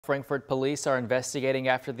Frankfort police are investigating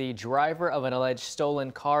after the driver of an alleged stolen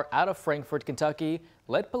car out of Frankfort, Kentucky,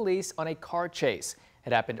 led police on a car chase.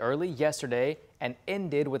 It happened early yesterday and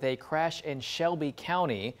ended with a crash in Shelby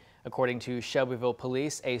County. According to Shelbyville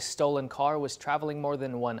police, a stolen car was traveling more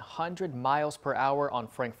than 100 miles per hour on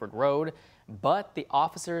Frankfort Road, but the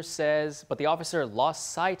officer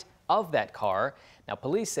lost sight of that car. Now,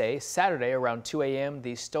 police say Saturday around 2 a.m.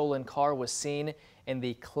 the stolen car was seen in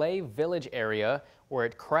the Clay Village area where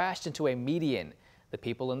it crashed into a median. The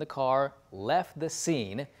people in the car left the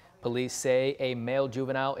scene. Police say a male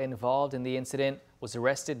juvenile involved in the incident was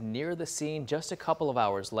arrested near the scene just a couple of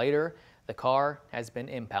hours later. The car has been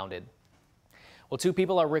impounded. Well, 2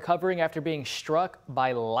 people are recovering after being struck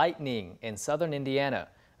by lightning in southern Indiana.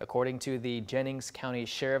 According to the Jennings County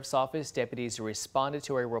Sheriff's Office, deputies responded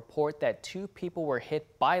to a report that 2 people were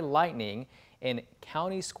hit by lightning in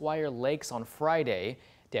County Squire Lakes on Friday.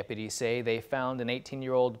 Deputies say they found an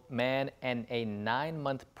 18-year-old man and a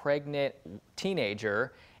 9-month pregnant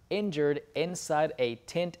teenager injured inside a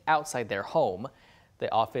tent outside their home.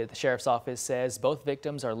 The Sheriff's Office says both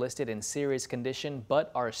victims are listed in serious condition but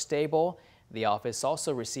are stable. The office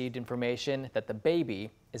also received information that the baby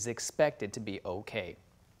is expected to be okay.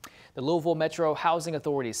 The Louisville Metro Housing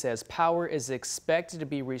Authority says power is expected to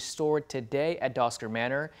be restored today at Dosker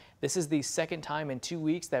Manor. This is the second time in 2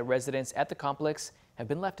 weeks that residents at the complex have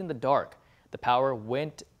been left in the dark. The power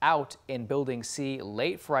went out in Building C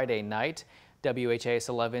late Friday night.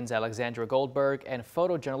 WHAS11's Alexandra Goldberg and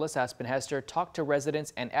photojournalist Aspen Hester talked to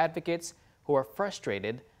residents and advocates who are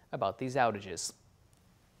frustrated about these outages.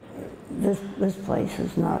 This place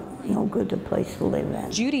is not, good to place to live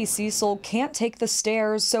in. Judy Cecil can't take the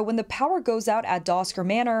stairs, so when the power goes out at Dosker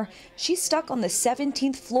Manor, she's stuck on the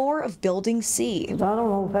 17th floor of Building C. I don't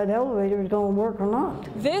know if that elevator is going to work or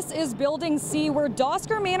not. This is Building C, where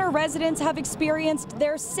Dosker Manor residents have experienced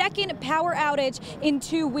their second power outage in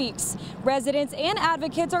 2 weeks. Residents and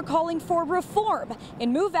advocates are calling for reform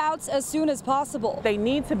and move-outs as soon as possible. They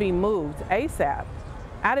need to be moved ASAP.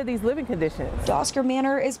 Out of these living conditions. Dosker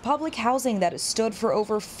Manor is public housing that has stood for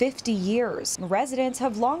over 50 years. Residents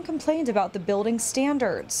have long complained about the building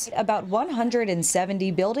standards. About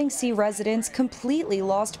 170 Building C residents completely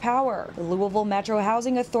lost power. The Louisville Metro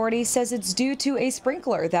Housing Authority says it's due to a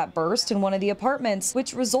sprinkler that burst in one of the apartments,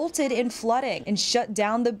 which resulted in flooding and shut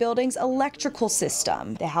down the building's electrical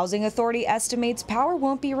system. The Housing Authority estimates power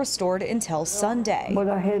won't be restored until Sunday. But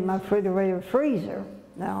I had my refrigerator freezer.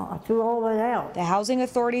 Now, I threw all that out. The Housing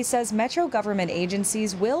Authority says Metro government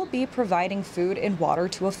agencies will be providing food and water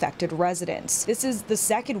to affected residents. This is the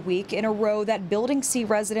second week in a row that Building C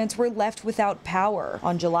residents were left without power.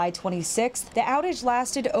 On July 26th, the outage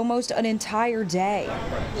lasted almost an entire day.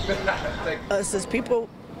 Us as people,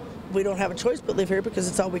 we don't have a choice but live here because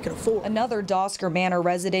it's all we can afford. Another Dosker Manor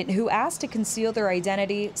resident who asked to conceal their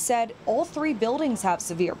identity said all 3 buildings have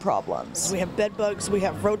severe problems. We have bed bugs, we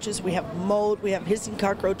have roaches, we have mold, we have hissing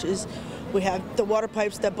cockroaches. We have the water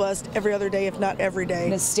pipes that bust every other day, if not every day.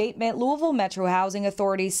 In a statement, Louisville Metro Housing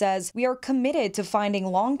Authority says we are committed to finding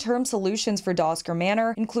long-term solutions for Dosker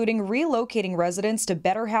Manor, including relocating residents to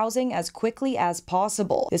better housing as quickly as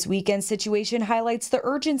possible. This weekend's situation highlights the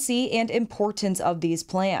urgency and importance of these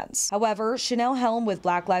plans. However, Chanel Helm with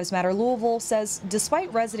Black Lives Matter Louisville says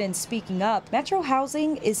despite residents speaking up, Metro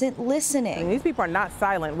Housing isn't listening. And these people are not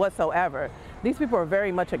silent whatsoever. These people are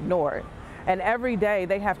very much ignored. And every day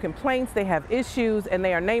they have complaints, they have issues, and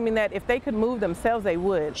they are naming that. If they could move themselves, they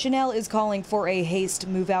would. Chanel is calling for a haste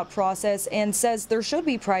move-out process and says there should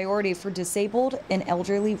be priority for disabled and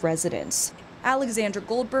elderly residents. Alexandra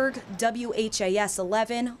Goldberg, WHAS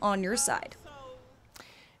 11 on your side.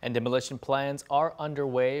 And demolition plans are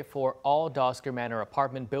underway for all Dosker Manor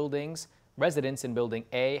apartment buildings. Residents in Building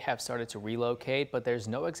A have started to relocate, but there's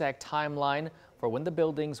no exact timeline for when the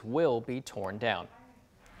buildings will be torn down.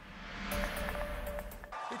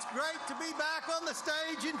 It's great to be back on the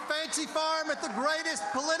stage in Fancy Farm at the greatest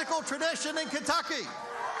political tradition in Kentucky.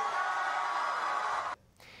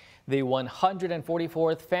 The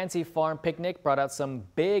 144th Fancy Farm picnic brought out some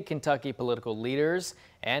big Kentucky political leaders,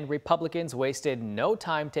 and Republicans wasted no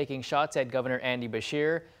time taking shots at Governor Andy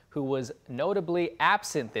Beshear, who was notably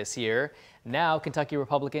absent this year. Now, Kentucky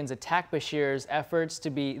Republicans attack Beshear's efforts to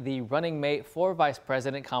be the running mate for Vice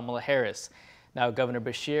President Kamala Harris. Now, Governor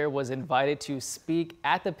Beshear was invited to speak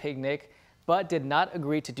at the picnic, but did not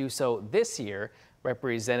agree to do so this year.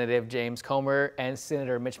 Representative James Comer and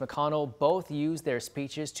Senator Mitch McConnell both used their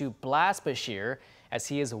speeches to blast Beshear, as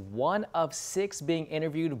he is one of 6 being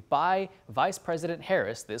interviewed by Vice President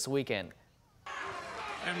Harris this weekend.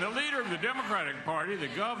 And the leader of the Democratic Party, the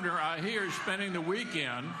governor, I hear, is spending the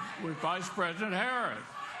weekend with Vice President Harris.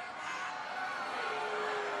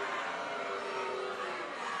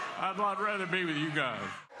 I'd rather be with you guys.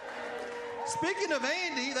 Speaking of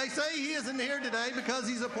Andy, they say he isn't here today because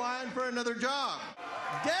he's applying for another job.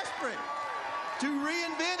 Desperate to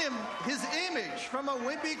reinvent his image from a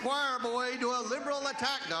wimpy choir boy to a liberal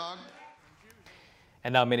attack dog.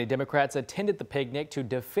 And now many Democrats attended the picnic to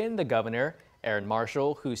defend the governor. Aaron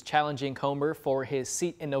Marshall, who's challenging Comer for his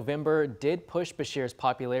seat in November, did push Beshear's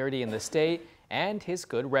popularity in the state and his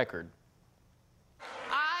good record.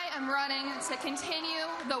 I am running to continue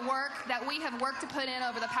the work that we have worked to put in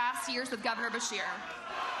over the past years with Governor Beshear.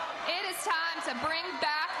 It is time to bring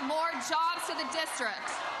back more jobs to the district,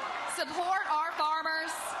 support our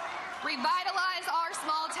farmers, revitalize our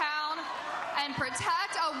small town, and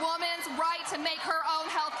protect a woman's right to make her own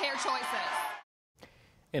health care choices.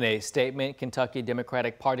 In a statement, Kentucky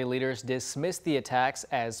Democratic Party leaders dismissed the attacks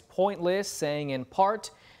as pointless, saying in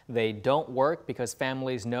part, they don't work because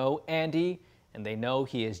families know Andy and they know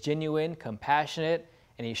he is genuine, compassionate,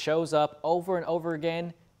 and he shows up over and over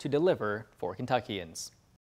again to deliver for Kentuckians.